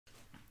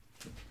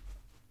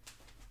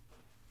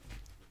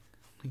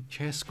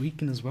Chair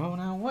squeaking as well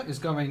now. What is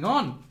going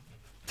on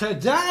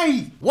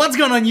today? What's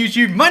going on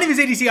YouTube? My name is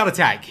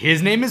ADCArtAttack.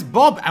 His name is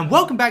Bob, and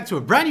welcome back to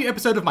a brand new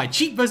episode of my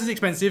cheap versus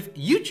expensive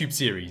YouTube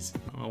series.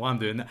 I don't know why I'm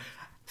doing that.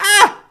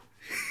 Ah!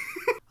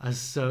 I'm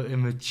so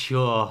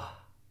immature.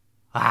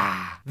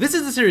 This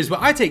is the series where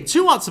I take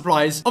two art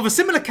supplies of a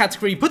similar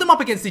category, put them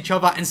up against each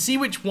other, and see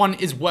which one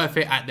is worth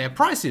it at their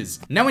prices.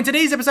 Now in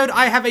today's episode,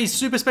 I have a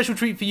super special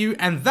treat for you,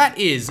 and that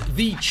is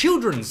the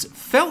Children's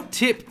Felt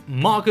Tip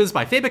Markers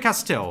by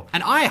Faber-Castell.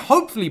 And I,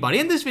 hopefully, by the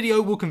end of this video,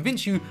 will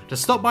convince you to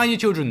stop buying your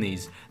children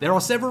these. There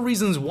are several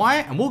reasons why,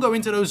 and we'll go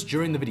into those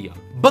during the video.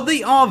 But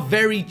they are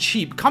very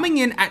cheap, coming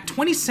in at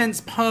 20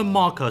 cents per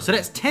marker, so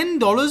that's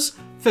 $10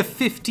 for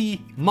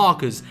 50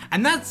 markers.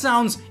 And that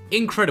sounds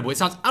incredible. It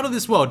sounds out of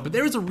this world, but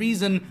there is a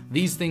reason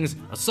these things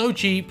are so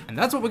cheap, and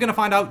that's what we're gonna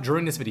find out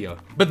during this video.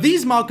 But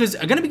these markers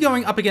are gonna be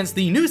going up against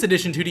the newest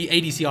addition to the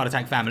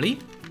ADCArtAttack family,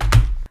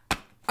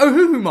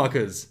 Ohuhu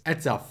markers.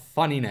 It's a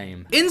funny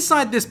name.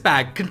 Inside this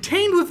bag,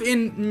 contained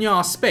within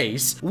your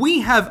space, we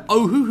have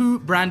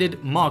Ohuhu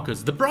branded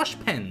markers, the brush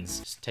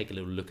pens. Just take a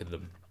little look at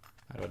them.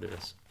 How do I do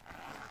this?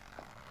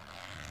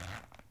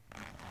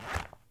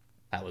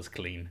 That was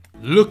clean.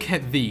 Look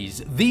at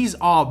these. These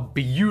are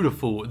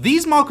beautiful.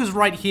 These markers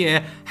right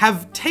here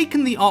have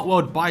taken the art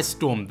world by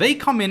storm. They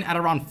come in at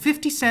around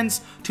 50 cents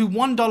to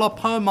 $1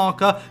 per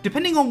marker,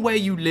 depending on where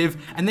you live,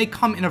 and they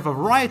come in a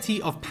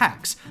variety of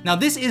packs. Now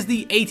this is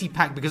the 80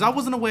 pack because I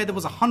wasn't aware there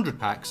was a 100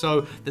 pack,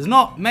 so there's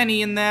not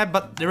many in there,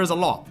 but there is a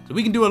lot. So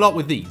we can do a lot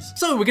with these.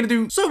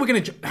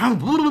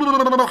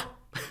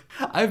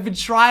 I've been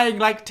trying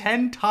like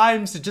 10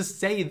 times to just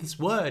say this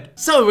word.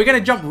 So we're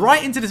gonna jump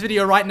right into this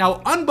video right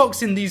now,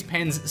 unboxing these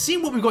pens,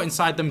 seeing what we've got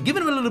inside them,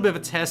 giving them a little bit of a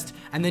test,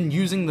 and then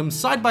using them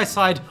side by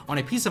side on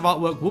a piece of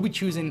artwork we'll be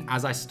choosing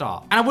as I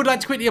start. And I would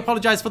like to quickly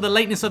apologize for the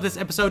lateness of this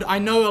episode. I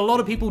know a lot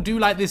of people do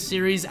like this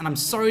series, and I'm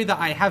sorry that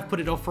I have put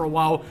it off for a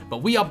while,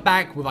 but we are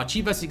back with our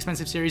cheap versus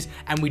expensive series,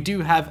 and we do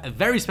have a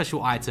very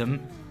special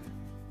item.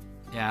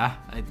 Yeah,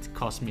 it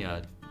cost me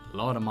a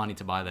lot of money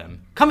to buy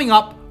them. Coming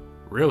up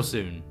real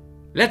soon.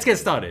 Let's get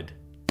started.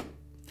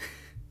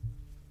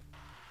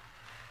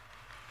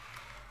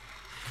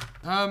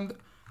 Oh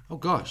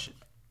gosh.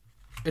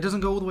 It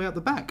doesn't go all the way up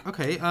the back.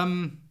 Okay,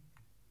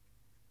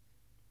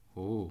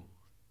 Oh.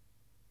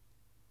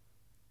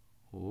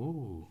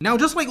 Now,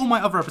 just like all my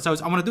other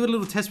episodes, I want to do a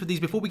little test with these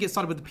before we get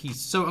started with the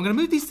piece. So I'm going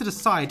to move these to the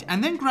side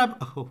and then grab...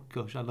 Oh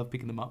gosh, I love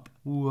picking them up.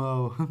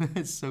 Whoa,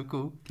 it's so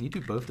cool. Can you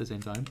do both at the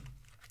same time?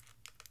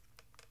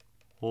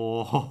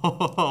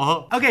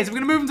 Oh. Okay, so we're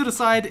gonna move them to the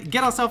side,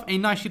 get ourselves a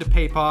nice sheet of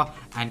paper,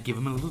 and give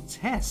them a little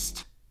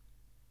test.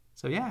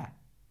 So yeah,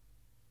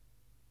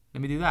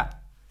 let me do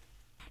that.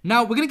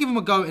 Now we're gonna give them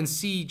a go and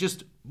see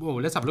just, whoa,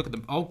 let's have a look at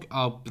them.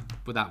 Oh,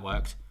 but that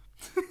worked.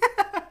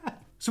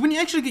 So when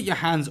you actually get your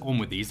hands on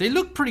with these, they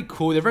look pretty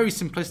cool. They're very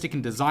simplistic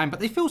in design, but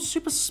they feel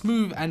super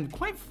smooth and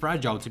quite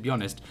fragile, to be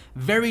honest.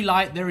 Very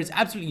light, there is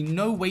absolutely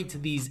no weight to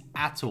these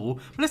at all.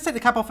 But let's take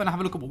the cap off and have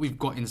a look at what we've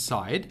got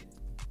inside.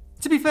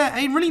 To be fair,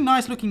 a really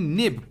nice looking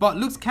nib, but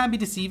looks can be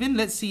deceiving.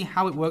 Let's see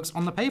how it works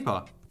on the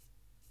paper.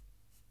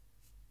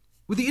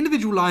 With the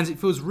individual lines, it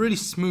feels really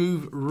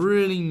smooth,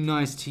 really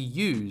nice to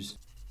use.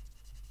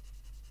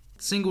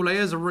 Single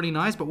layers are really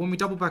nice, but when we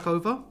double back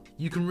over,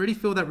 you can really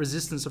feel that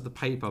resistance of the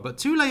paper. But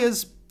 2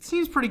 layers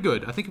seems pretty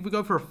good. I think if we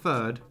go for a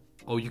third,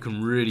 oh, you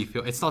can really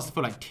feel, it starts to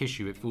feel like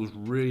tissue. It feels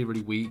really,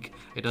 really weak.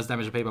 It does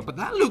damage the paper, but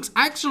that looks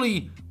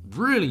actually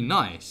really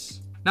nice.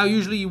 Now,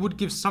 usually you would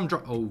give some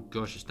oh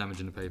gosh, it's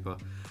damaging the paper.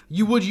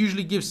 You would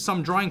usually give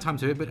some drying time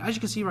to it, but as you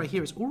can see right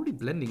here, it's already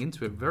blending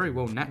into it very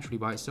well naturally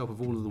by itself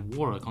with all of the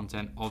water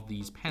content of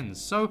these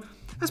pens. So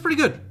that's pretty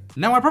good.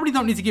 Now, I probably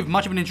don't need to give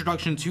much of an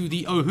introduction to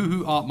the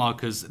Ohuhu art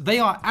markers. They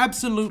are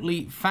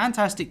absolutely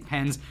fantastic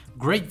pens,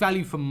 great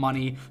value for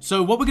money.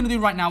 So what we're gonna do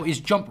right now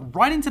is jump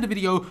right into the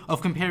video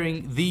of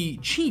comparing the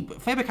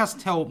cheap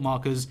Faber-Castell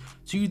markers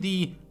to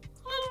the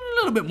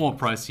little bit more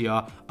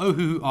pricier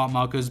Ohuhu art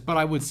markers, but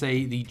I would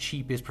say the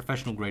cheapest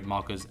professional grade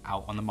markers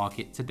out on the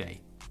market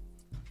today.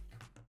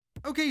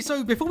 Okay,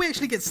 so before we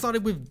actually get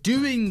started with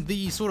doing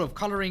the sort of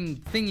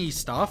coloring thingy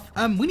stuff,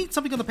 we need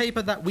something on the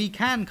paper that we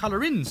can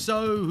color in.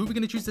 So who are we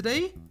gonna choose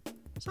today?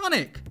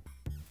 Sonic.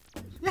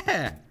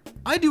 Yeah.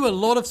 I do a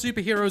lot of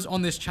superheroes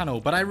on this channel,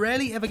 but I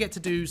rarely ever get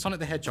to do Sonic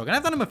the Hedgehog. And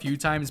I've done him a few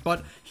times,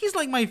 but he's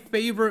like my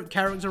favorite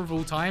character of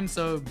all time,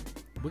 so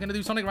we're gonna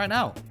do Sonic right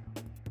now.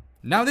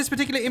 Now, this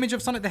particular image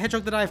of Sonic the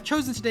Hedgehog that I've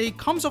chosen today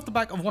comes off the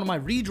back of one of my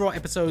redraw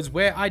episodes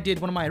where I did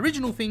one of my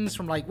original things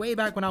from like way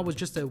back when I was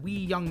just a wee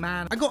young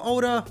man. I got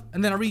older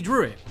and then I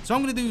redrew it. So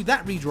I'm gonna do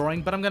that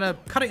redrawing, but I'm gonna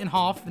cut it in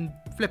half and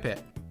flip it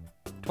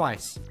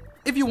twice.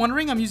 If you're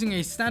wondering, I'm using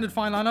a standard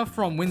fine liner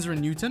from Winsor &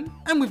 Newton.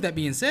 And with that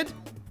being said,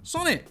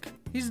 Sonic,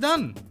 he's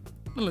done.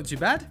 Doesn't look too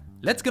bad.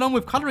 Let's get on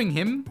with coloring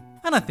him.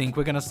 And I think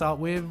we're gonna start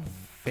with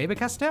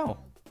Faber-Castell.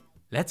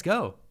 Let's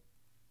go.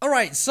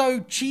 Alright,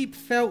 so cheap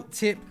felt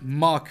tip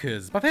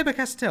markers by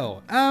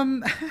Faber-Castell.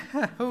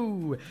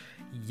 Oh,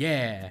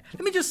 yeah.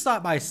 Let me just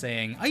start by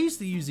saying, I used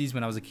to use these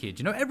when I was a kid.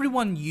 You know,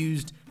 everyone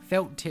used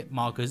felt tip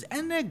markers,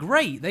 and they're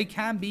great. They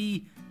can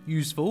be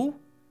useful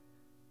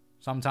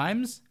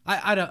sometimes.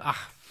 I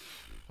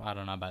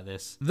don't know about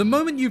this. The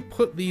moment you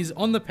put these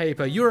on the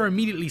paper, you're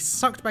immediately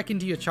sucked back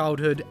into your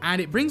childhood, and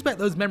it brings back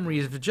those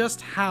memories of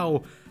just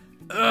how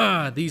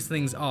these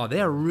things are. They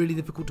are really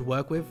difficult to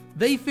work with.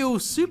 They feel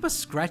super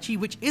scratchy,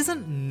 which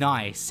isn't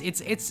nice.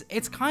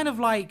 It's kind of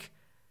like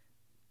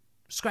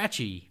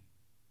scratchy.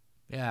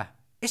 Yeah.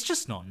 It's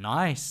just not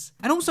nice.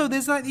 And also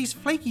there's like these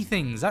flaky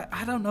things.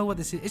 I don't know what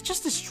this is. It's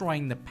just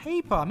destroying the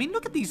paper. I mean,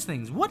 look at these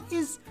things. What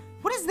is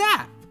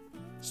that?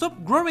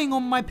 Stop growing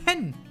on my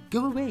pen.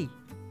 Go away.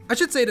 I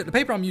should say that the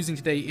paper I'm using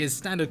today is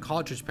standard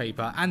cartridge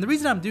paper, and the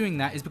reason I'm doing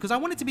that is because I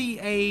want it to be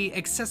a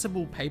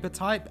accessible paper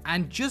type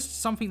and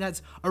just something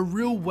that's a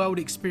real world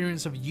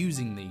experience of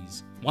using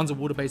these. One's a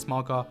water-based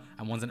marker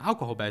and one's an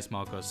alcohol-based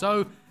marker,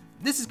 so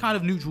this is kind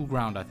of neutral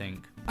ground, I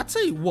think. I'd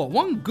tell you what,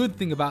 one good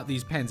thing about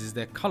these pens is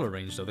their color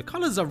range though. The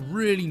colors are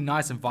really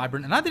nice and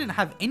vibrant, and I didn't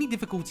have any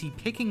difficulty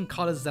picking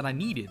colors that I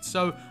needed,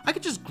 so I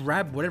could just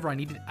grab whatever I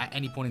needed at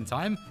any point in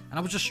time, and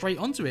I was just straight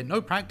onto it.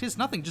 No practice,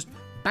 nothing, just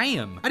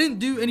bam. I didn't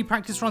do any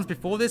practice runs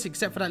before this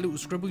except for that little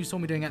scribble you saw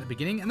me doing at the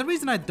beginning, and the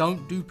reason I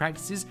don't do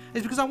practices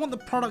is because I want the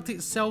product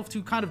itself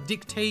to kind of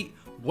dictate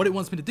what it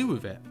wants me to do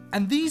with it.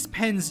 And these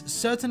pens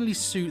certainly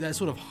suit that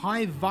sort of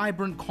high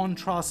vibrant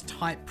contrast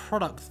type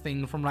product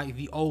thing from like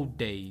the old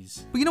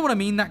days. But you know what I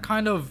mean? That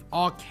kind of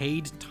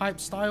arcade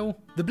type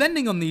style. The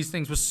blending on these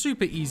things was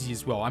super easy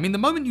as well. I mean, the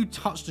moment you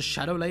touched the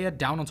shadow layer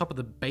down on top of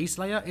the base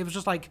layer, it was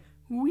just like,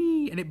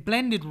 whee, and it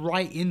blended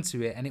right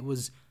into it, and it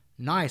was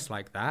nice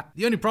like that.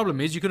 The only problem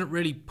is you couldn't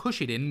really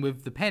push it in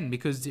with the pen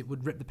because it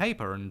would rip the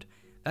paper, and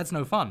that's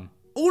no fun.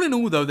 All in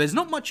all though, there's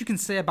not much you can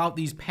say about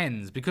these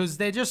pens because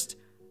they're just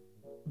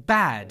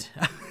bad.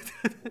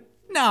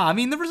 Nah, I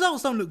mean, the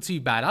results don't look too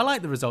bad. I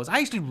like the results. I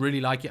actually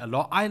really like it a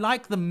lot. I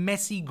like the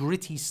messy,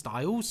 gritty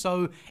style,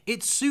 so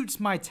it suits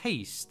my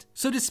taste.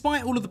 So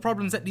despite all of the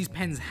problems that these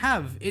pens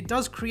have, it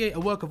does create a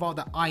work of art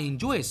that I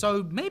enjoy.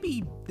 So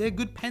maybe they're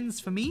good pens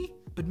for me,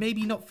 but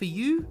maybe not for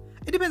you.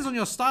 It depends on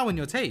your style and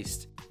your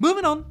taste.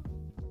 Moving on.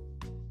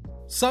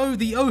 So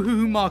the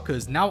Ohuhu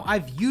markers, now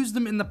I've used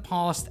them in the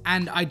past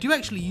and I do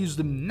actually use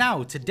them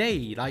now,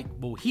 today, like,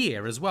 well,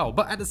 here as well,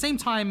 but at the same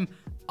time,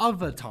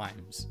 other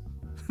times.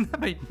 That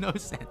made no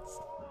sense.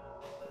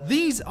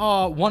 These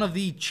are one of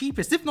the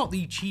cheapest, if not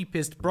the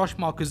cheapest, brush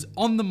markers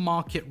on the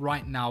market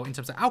right now in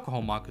terms of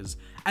alcohol markers,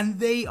 and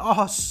they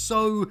are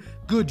so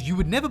good. You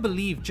would never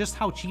believe just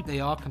how cheap they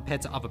are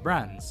compared to other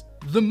brands.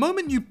 The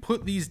moment you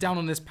put these down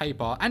on this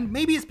paper, and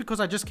maybe it's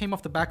because I just came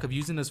off the back of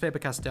using those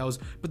Faber-Castells,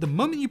 but the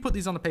moment you put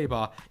these on the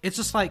paper, it's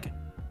just like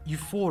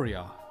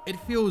euphoria. It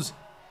feels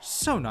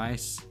so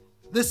nice.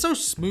 They're so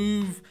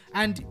smooth,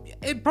 and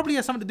it probably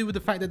has something to do with the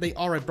fact that they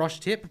are a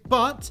brush tip,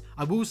 but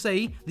I will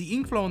say the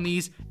ink flow on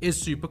these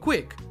is super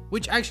quick,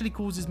 which actually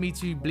causes me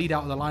to bleed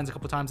out of the lines a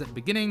couple times at the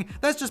beginning.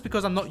 That's just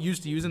because I'm not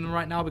used to using them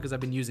right now because I've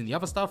been using the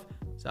other stuff,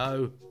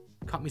 so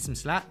cut me some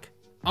slack.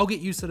 I'll get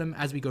used to them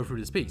as we go through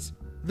this piece.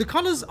 The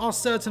colors are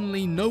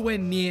certainly nowhere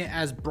near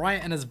as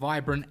bright and as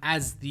vibrant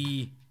as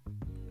the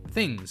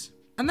things,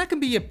 and that can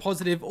be a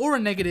positive or a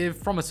negative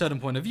from a certain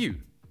point of view.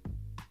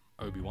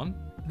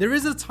 Obi-Wan. There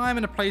is a time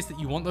and a place that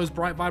you want those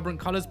bright, vibrant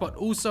colors, but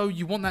also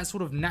you want that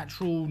sort of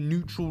natural,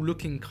 neutral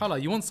looking color.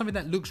 You want something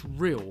that looks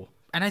real,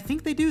 and I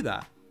think they do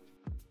that.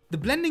 The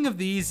blending of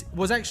these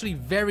was actually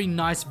very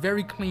nice,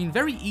 very clean,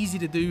 very easy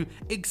to do,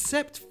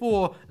 except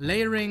for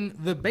layering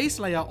the base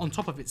layer on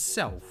top of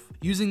itself.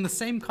 Using the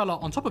same color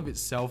on top of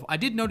itself, I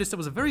did notice there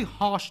was a very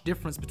harsh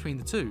difference between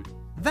the two.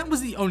 That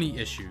was the only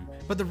issue,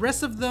 but the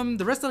rest of them,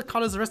 the rest of the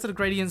colors, the rest of the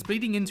gradients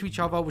bleeding into each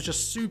other was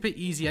just super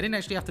easy. I didn't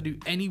actually have to do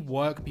any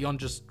work beyond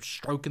just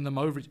stroking them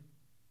over.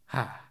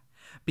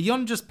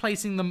 Beyond just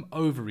placing them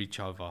over each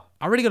other.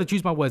 I really got to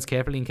choose my words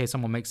carefully in case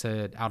someone makes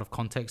an out of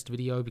context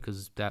video,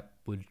 because that'd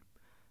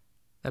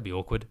be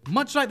awkward.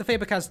 Much like the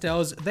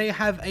Faber-Castells, they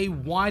have a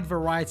wide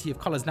variety of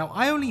colors. Now,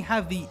 I only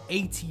have the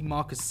 80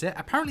 marker set.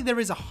 Apparently there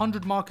is a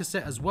 100 marker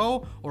set as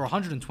well, or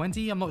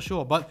 120, I'm not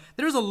sure, but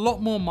there is a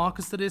lot more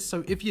markers to this.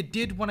 So if you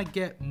did want to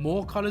get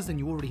more colors than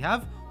you already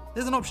have,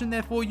 there's an option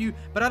there for you,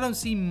 but I don't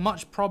see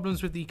much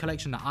problems with the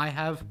collection that I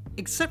have,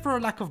 except for a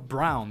lack of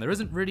brown. There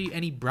isn't really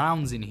any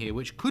browns in here,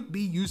 which could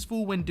be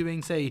useful when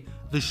doing, say,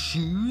 the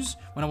shoes,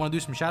 when I want to do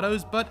some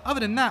shadows. But other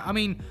than that, I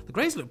mean, the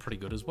grays look pretty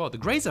good as well. The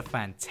grays are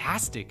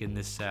fantastic in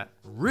this set.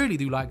 Really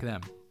do like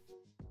them.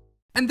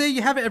 And there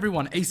you have it,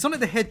 everyone, a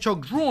Sonic the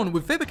Hedgehog drawn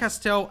with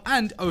Faber-Castell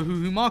and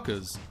Ohuhu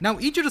markers. Now,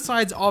 each of the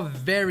sides are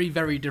very,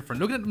 very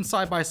different. Looking at them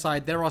side by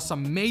side, there are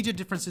some major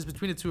differences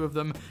between the two of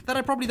them that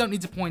I probably don't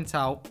need to point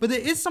out, but there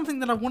is something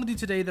that I want to do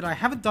today that I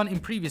haven't done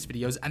in previous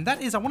videos, and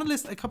that is I want to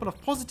list a couple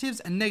of positives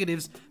and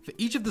negatives for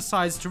each of the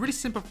sides to really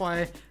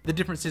simplify the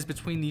differences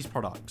between these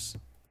products.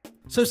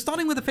 So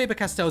starting with the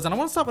Faber-Castells, and I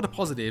want to start with the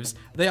positives,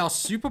 they are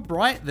super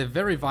bright, they're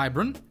very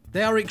vibrant,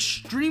 they are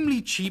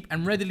extremely cheap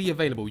and readily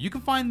available. You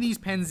can find these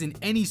pens in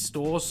any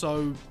store,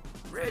 so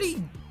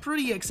really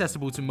pretty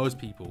accessible to most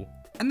people.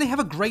 And they have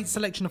a great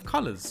selection of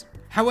colors.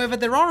 However,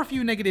 there are a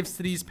few negatives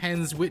to these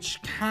pens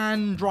which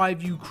can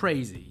drive you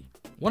crazy.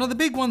 One of the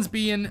big ones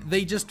being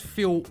they just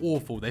feel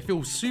awful. They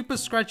feel super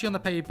scratchy on the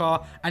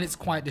paper and it's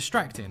quite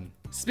distracting.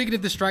 Speaking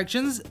of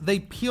distractions, they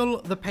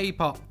peel the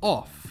paper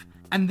off.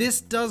 And this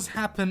does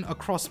happen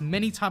across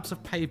many types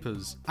of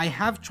papers. I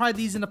have tried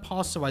these in the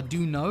past, so I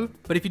do know.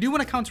 But if you do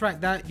want to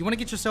counteract that, you want to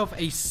get yourself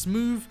a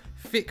smooth,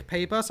 thick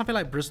paper, something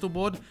like Bristol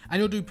board, and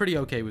you'll do pretty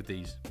okay with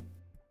these.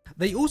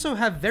 They also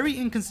have very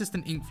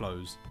inconsistent ink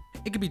flows.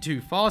 It could be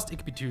too fast, it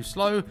could be too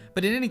slow,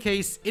 but in any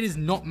case, it is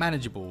not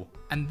manageable.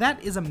 And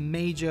that is a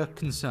major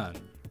concern.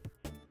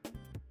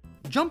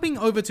 Jumping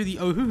over to the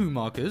Ohuhu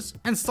markers,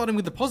 and starting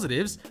with the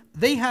positives,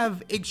 they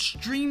have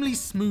extremely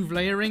smooth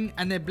layering,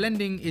 and their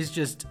blending is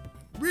just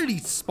really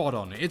spot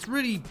on. It's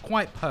really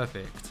quite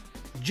perfect.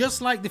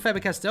 Just like the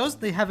Faber-Castells,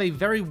 they have a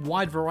very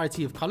wide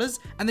variety of colors,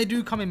 and they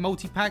do come in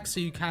multi-packs, so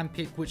you can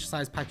pick which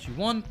size packs you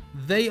want.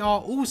 They are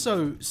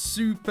also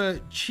super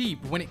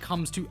cheap when it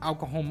comes to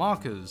alcohol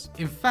markers.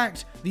 In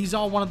fact, these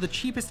are one of the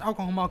cheapest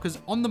alcohol markers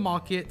on the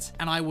market,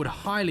 and I would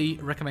highly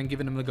recommend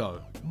giving them a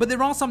go. But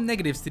there are some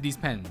negatives to these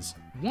pens.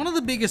 One of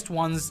the biggest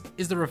ones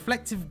is the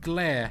reflective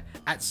glare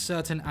at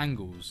certain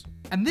angles.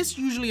 And this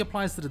usually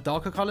applies to the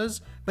darker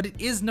colors, but it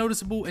is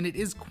noticeable and it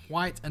is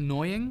quite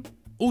annoying.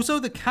 Also,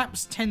 the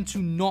caps tend to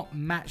not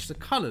match the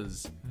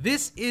colors.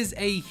 This is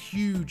a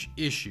huge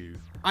issue.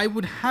 I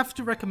would have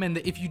to recommend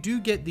that if you do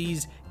get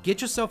these,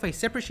 get yourself a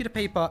separate sheet of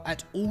paper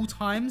at all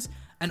times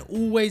and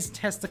always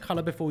test the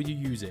color before you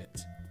use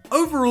it.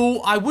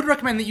 Overall, I would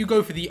recommend that you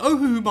go for the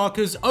Ohuhu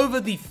markers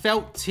over the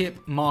felt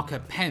tip marker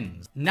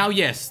pens. Now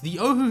yes, the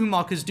Ohuhu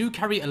markers do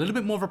carry a little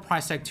bit more of a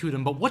price tag to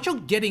them, but what you're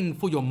getting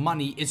for your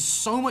money is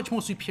so much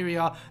more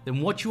superior than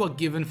what you are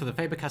given for the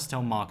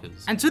Faber-Castell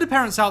markers. And to the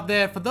parents out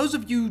there, for those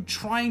of you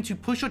trying to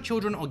push your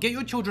children or get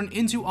your children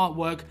into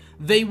artwork,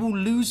 they will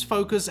lose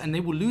focus and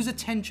they will lose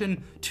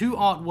attention to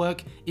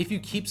artwork if you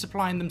keep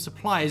supplying them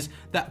supplies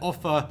that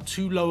offer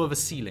too low of a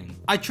ceiling.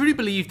 I truly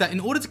believe that in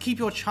order to keep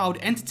your child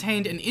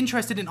entertained and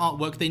interested in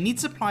artwork, they need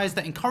supplies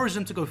that encourage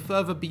them to go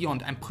further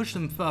beyond and push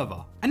them further.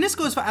 And this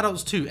goes for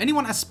adults too.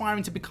 Anyone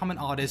aspiring to become an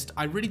artist,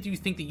 I really do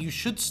think that you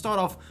should start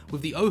off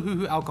with the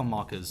Ohuhu alcohol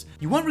markers.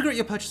 You won't regret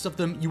your purchase of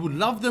them, you will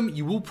love them,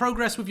 you will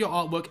progress with your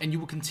artwork, and you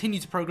will continue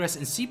to progress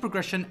and see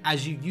progression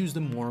as you use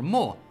them more and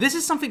more. This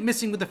is something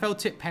missing with the felt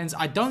tip pens.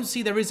 I don't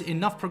see there is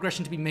enough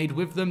progression to be made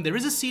with them. There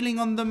is a ceiling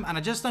on them, and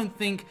I just don't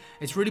think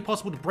it's really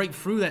possible to break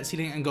through that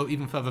ceiling and go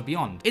even further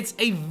beyond. It's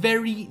a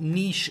very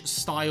niche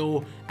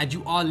style, and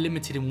you are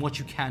limited in what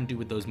you can do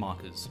with those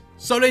markers.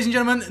 So ladies and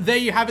gentlemen, there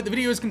you have it. The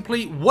video is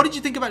complete. What did you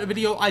think about the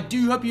video? I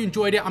do hope you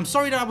enjoyed it. I'm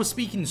sorry that I was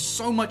speaking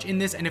so much in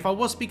this, and if I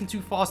was speaking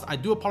too fast, I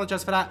do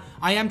apologize for that.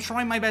 I am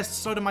trying my best to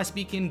slow down my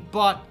speaking,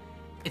 but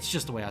it's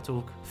just the way I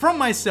talk. From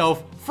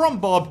myself, from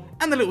Bob,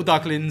 and the little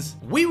ducklings,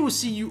 we will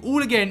see you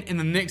all again in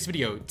the next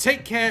video.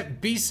 Take care,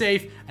 be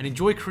safe, and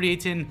enjoy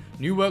creating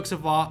new works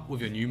of art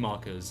with your new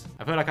markers.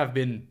 I feel like I've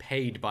been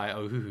paid by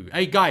Ohuhu.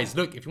 Hey guys,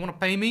 look, if you want to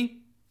pay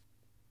me,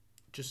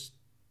 just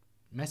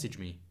message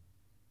me.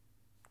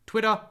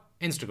 Twitter,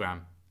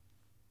 Instagram.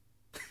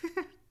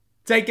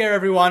 Take care,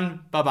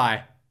 everyone.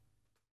 Bye-bye.